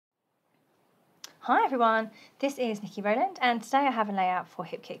Hi everyone, this is Nikki Rowland and today I have a layout for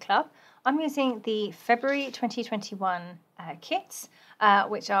Hip Kit Club. I'm using the February 2021 kits,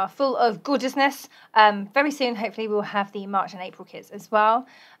 which are full of gorgeousness. Very soon hopefully we'll have the March and April kits as well.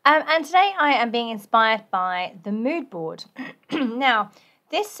 And today I am being inspired by the Moodboard. Now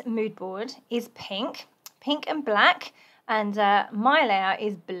this Moodboard is pink and black, and my layout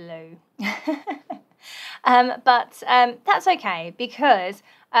is blue. But that's okay because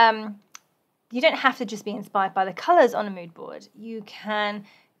you don't have to just be inspired by the colours on a mood board. You can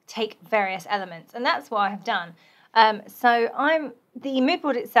take various elements, and that's what I have done. The mood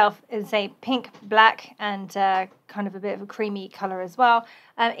board itself is a pink, black, and kind of a bit of a creamy colour as well.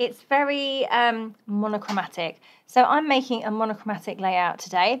 It's very monochromatic. So I'm making a monochromatic layout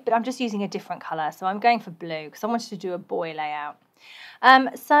today, but I'm just using a different colour. So I'm going for blue because I wanted to do a boy layout.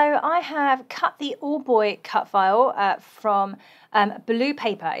 So I have cut the all boy cut file from blue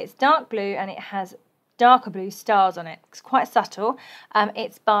paper. It's dark blue and it has darker blue stars on it. It's quite subtle.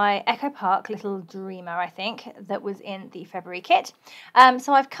 It's by Echo Park Little Dreamer, I think, that was in the February kit.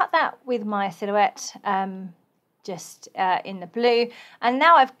 So I've cut that with my silhouette just in the blue, and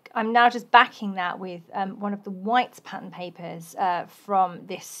now I'm now just backing that with one of the white pattern papers from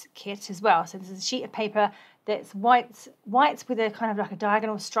this kit as well. So this is a sheet of paper that's white with a kind of like a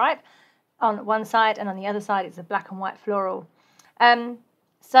diagonal stripe on one side, and on the other side it's a black and white floral.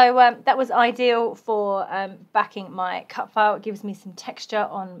 So that was ideal for backing my cut file. It gives me some texture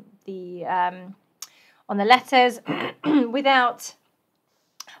on the letters without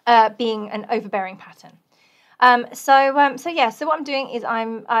being an overbearing pattern. So what I'm doing is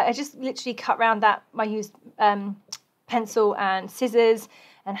I just literally cut around that. I used pencil and scissors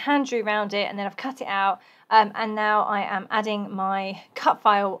and hand drew around it, and then I've cut it out, and now I am adding my cut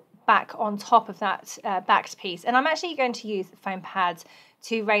file back on top of that backed piece, and I'm actually going to use foam pads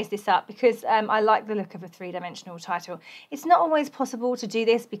to raise this up because I like the look of a three-dimensional title. It's not always possible to do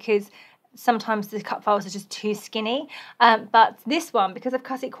this because sometimes the cut files are just too skinny, but this one, because I've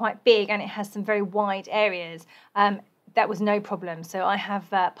cut it quite big and it has some very wide areas, that was no problem. So I have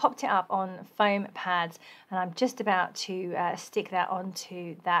popped it up on foam pads, and I'm just about to stick that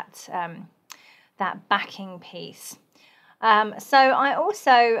onto that backing piece. So I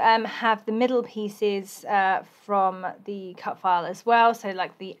also have the middle pieces from the cut file as well. So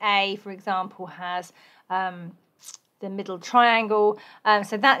like the A, for example, has the middle triangle,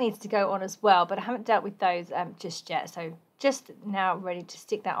 so that needs to go on as well, but I haven't dealt with those just yet. So just now ready to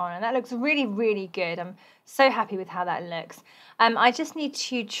stick that on, and that looks really, really good. I'm so happy with how that looks. I just need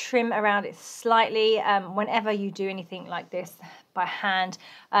to trim around it slightly. Whenever you do anything like this by hand,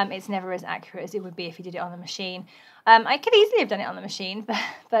 it's never as accurate as it would be if you did it on the machine. I could easily have done it on the machine,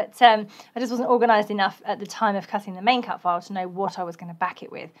 but I just wasn't organised enough at the time of cutting the main cut file to know what I was going to back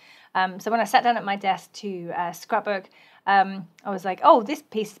it with. So when I sat down at my desk to scrapbook, I was like, oh, this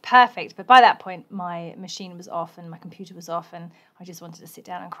piece is perfect. But by that point, my machine was off and my computer was off, and I just wanted to sit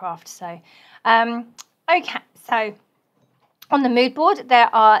down and craft. So, okay, so on the mood board,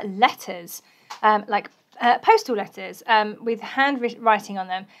 there are letters, like postal letters with handwriting on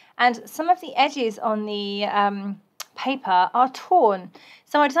them, and some of the edges on the paper are torn.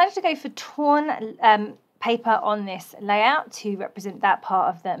 So I decided to go for torn paper on this layout to represent that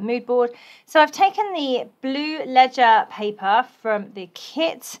part of the mood board. So I've taken the blue ledger paper from the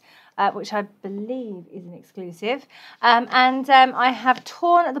kit, which I believe is an exclusive, and I have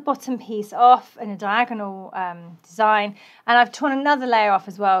torn the bottom piece off in a diagonal design, and I've torn another layer off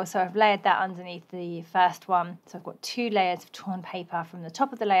as well, so I've layered that underneath the first one. So I've got two layers of torn paper from the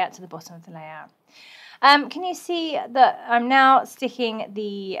top of the layout to the bottom of the layout. Can you see that I'm now sticking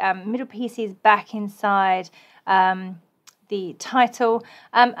the middle pieces back inside the title,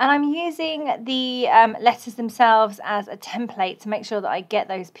 and I'm using the letters themselves as a template to make sure that I get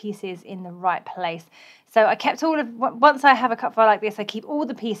those pieces in the right place. So I kept once I have a cut file like this, I keep all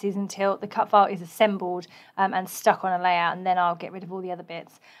the pieces until the cut file is assembled and stuck on a layout, and then I'll get rid of all the other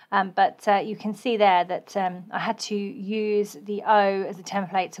bits. But you can see there that I had to use the O as a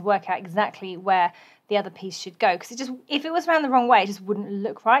template to work out exactly where the other piece should go, because if it was around the wrong way, it just wouldn't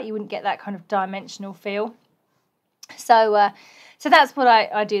look right. You wouldn't get that kind of dimensional feel. So that's what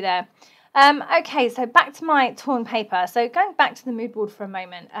I do there. Okay, so back to my torn paper. So going back to the mood board for a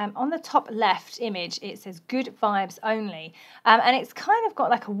moment, on the top left image it says good vibes only, and it's kind of got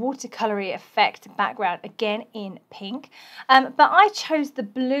like a watercolory effect background, again in pink, but I chose the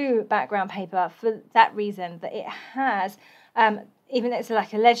blue background paper for that reason, that it has even though it's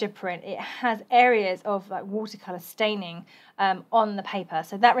like a ledger print, it has areas of like watercolour staining on the paper.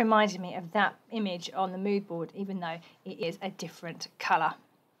 So that reminded me of that image on the mood board, even though it is a different colour.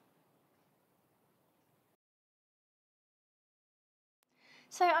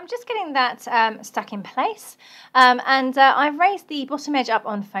 So I'm just getting that stuck in place, and I've raised the bottom edge up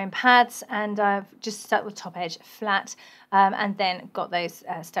on foam pads, and I've just stuck the top edge flat, and then got those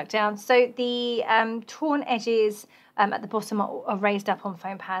stuck down. So the torn edges at the bottom are raised up on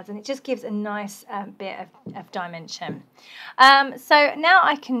foam pads, and it just gives a nice bit of dimension. So now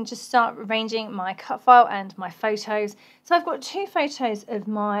I can just start arranging my cut file and my photos. So I've got 2 photos of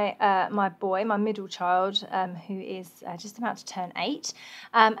my my boy, my middle child, who is just about to turn 8,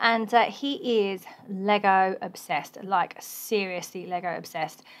 and he is Lego obsessed, like seriously Lego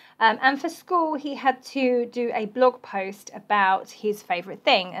obsessed. And for school, he had to do a blog post about his favourite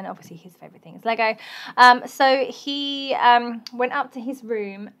thing, and obviously his favourite thing is Lego. So he went up to his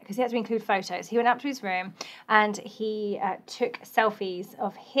room, because he had to include photos. He went up to his room and he took selfies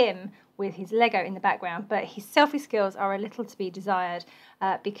of him with his Lego in the background, but his selfie skills are a little to be desired,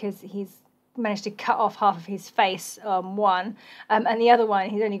 because he's managed to cut off half of his face on one, and the other one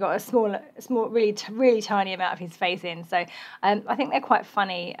he's only got a small really tiny amount of his face in. So I think they're quite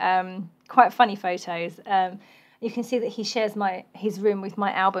funny photos. You can see that he shares his room with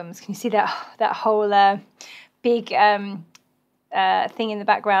my albums. Can you see that whole big thing in the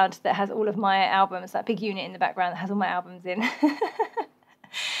background that has all of my albums, that big unit in the background that has all my albums in?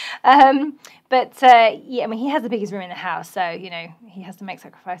 Yeah, I mean, he has the biggest room in the house, so you know he has to make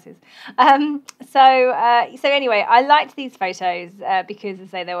sacrifices. So anyway, I liked these photos because, as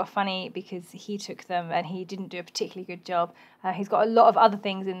I say, they were funny because he took them and he didn't do a particularly good job. He's got a lot of other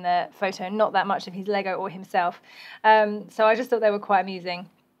things in the photo, not that much of his Lego or himself. So I just thought they were quite amusing.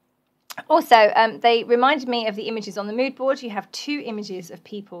 Also, they reminded me of the images on the mood board. You have 2 images of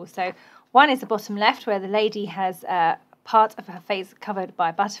people. So one is the bottom left, where the lady has part of her face covered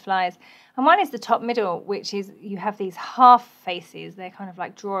by butterflies, and one is the top middle, which is you have these half faces. They're kind of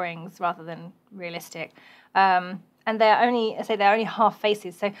like drawings rather than realistic, and they're only half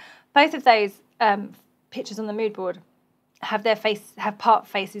faces. So both of those pictures on the mood board have part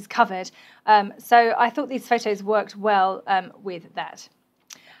faces covered. So I thought these photos worked well with that.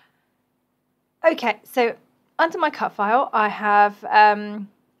 Okay, so under my cut file, I have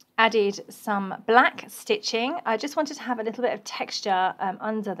added some black stitching. I just wanted to have a little bit of texture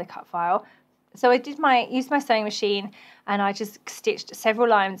under the cut file. So I used my sewing machine, and I just stitched several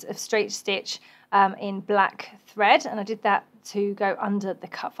lines of straight stitch in black thread, and I did that to go under the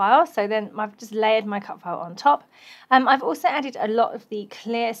cut file. So then I've just layered my cut file on top. I've also added a lot of the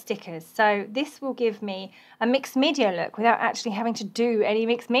clear stickers, so this will give me a mixed media look without actually having to do any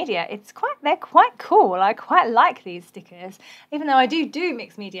mixed media. They're quite cool. I quite like these stickers, even though I do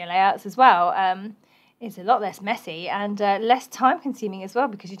mixed media layouts as well. It's a lot less messy and less time consuming as well,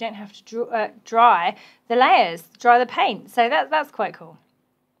 because you don't have to dry the layers, dry the paint. So that's quite cool.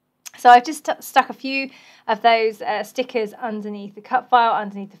 So I've just stuck a few of those stickers underneath the cut file,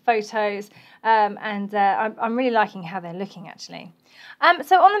 underneath the photos, and I'm really liking how they're looking, actually.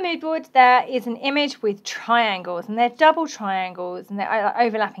 So on the mood board, there is an image with triangles, and they're double triangles, and they're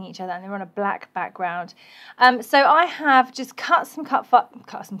overlapping each other, and they're on a black background. So I have just cut some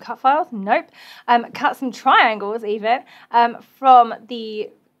triangles even from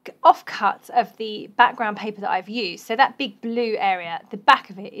the offcuts of the background paper that I've used. So that big blue area, the back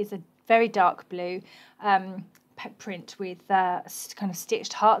of it is a very dark blue print with kind of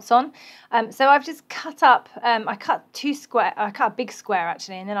stitched hearts on. So I've just cut up, I cut a big square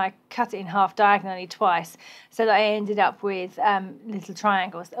actually, and then I cut it in half diagonally twice, so that I ended up with little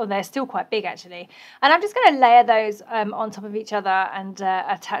triangles. Oh, they're still quite big actually. And I'm just going to layer those on top of each other and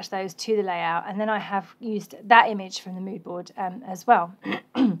attach those to the layout. And then I have used that image from the mood board as well.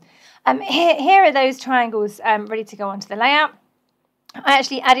 Here are those triangles ready to go onto the layout. I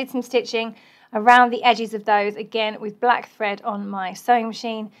actually added some stitching around the edges of those, again with black thread on my sewing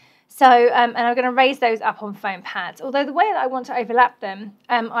machine. So, and I'm going to raise those up on foam pads. Although the way that I want to overlap them,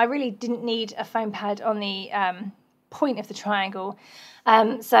 I really didn't need a foam pad on the point of the triangle.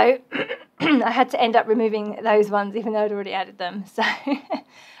 So I had to end up removing those ones, even though I'd already added them. So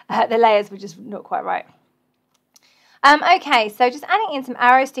the layers were just not quite right. Okay, so just adding in some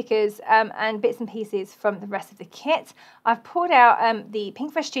arrow stickers and bits and pieces from the rest of the kit. I've pulled out the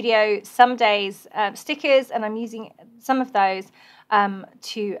Pink Fresh Studio Some Days stickers, and I'm using some of those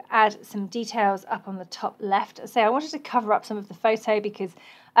to add some details up on the top left. So I wanted to cover up some of the photo because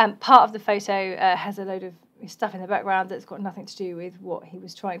part of the photo has a load of stuff in the background that's got nothing to do with what he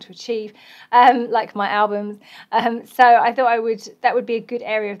was trying to achieve, like my albums. So I thought that would be a good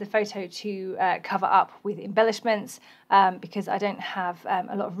area of the photo to cover up with embellishments, because I don't have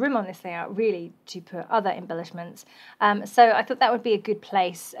a lot of room on this layout really to put other embellishments. So I thought that would be a good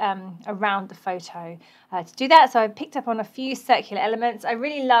place around the photo to do that. So I picked up on a few circular elements. I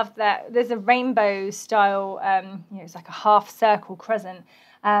really love that there's a rainbow style, it's like a half circle crescent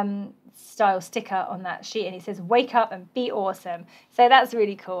style sticker on that sheet, and it says "Wake up and be awesome." So that's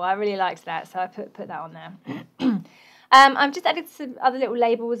really cool. I really liked that, so I put that on there. I've just added some other little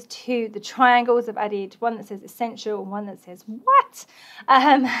labels to the triangles. I've added one that says essential and one that says what.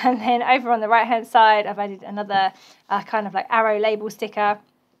 And then over on the right hand side, I've added another kind of like arrow label sticker.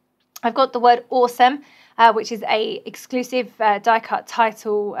 I've got the word awesome, which is a exclusive die cut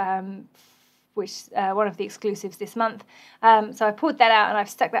title, which one of the exclusives this month. So I pulled that out and I've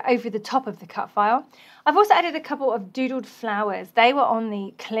stuck that over the top of the cut file. I've also added a couple of doodled flowers. They were on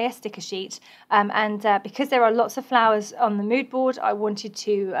the clear sticker sheet, and because there are lots of flowers on the mood board, I wanted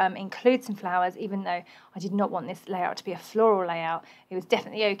to include some flowers, even though I did not want this layout to be a floral layout. It was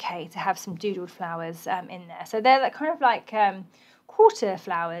definitely okay to have some doodled flowers in there. So they're kind of like quarter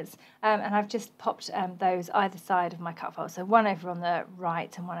flowers, and I've just popped those either side of my cut file, so one over on the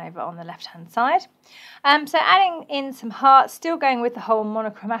right and one over on the left hand side. So adding in some hearts, still going with the whole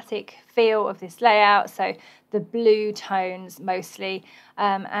monochromatic feel of this layout, so the blue tones mostly,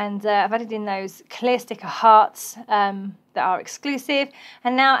 and I've added in those clear sticker hearts that are exclusive,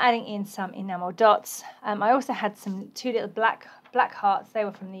 and now adding in some enamel dots. I also had two little black hearts. They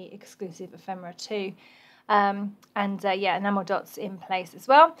were from the exclusive ephemera too. Yeah, enamel dots in place as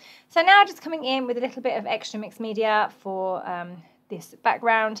well. So now just coming in with a little bit of extra mixed media for this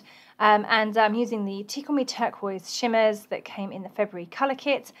background, and I'm using the Tickle Me Turquoise shimmers that came in the February colour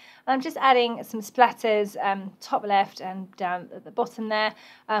kit. And I'm just adding some splatters top left and down at the bottom there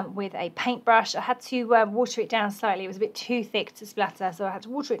with a paintbrush. I had to water it down slightly. It was a bit too thick to splatter, so I had to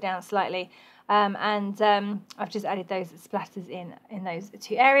water it down slightly. I've just added those splatters in those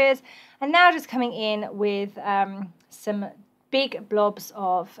two areas. And now just coming in with some big blobs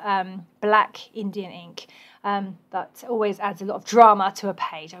of black Indian ink. That always adds a lot of drama to a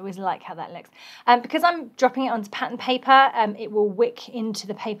page. I always like how that looks. Because I'm dropping it onto pattern paper, it will wick into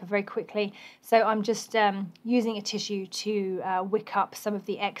the paper very quickly. So I'm just using a tissue to wick up some of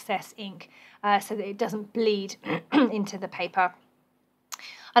the excess ink so that it doesn't bleed into the paper.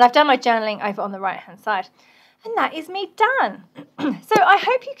 And I've done my journaling over on the right hand side. And that is me done. So I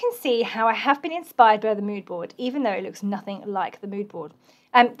hope you can see how I have been inspired by the mood board, even though it looks nothing like the mood board.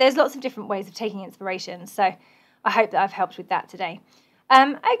 There's lots of different ways of taking inspiration, so I hope that I've helped with that today.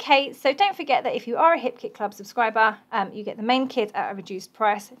 Okay, so don't forget that if you are a Hip Kit Club subscriber, you get the main kit at a reduced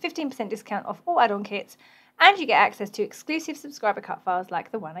price, 15% discount off all add-on kits, and you get access to exclusive subscriber cut files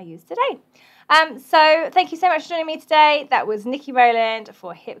like the one I used today. So thank you so much for joining me today. That was Nikki Rowland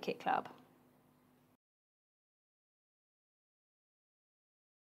for Hip Kit Club.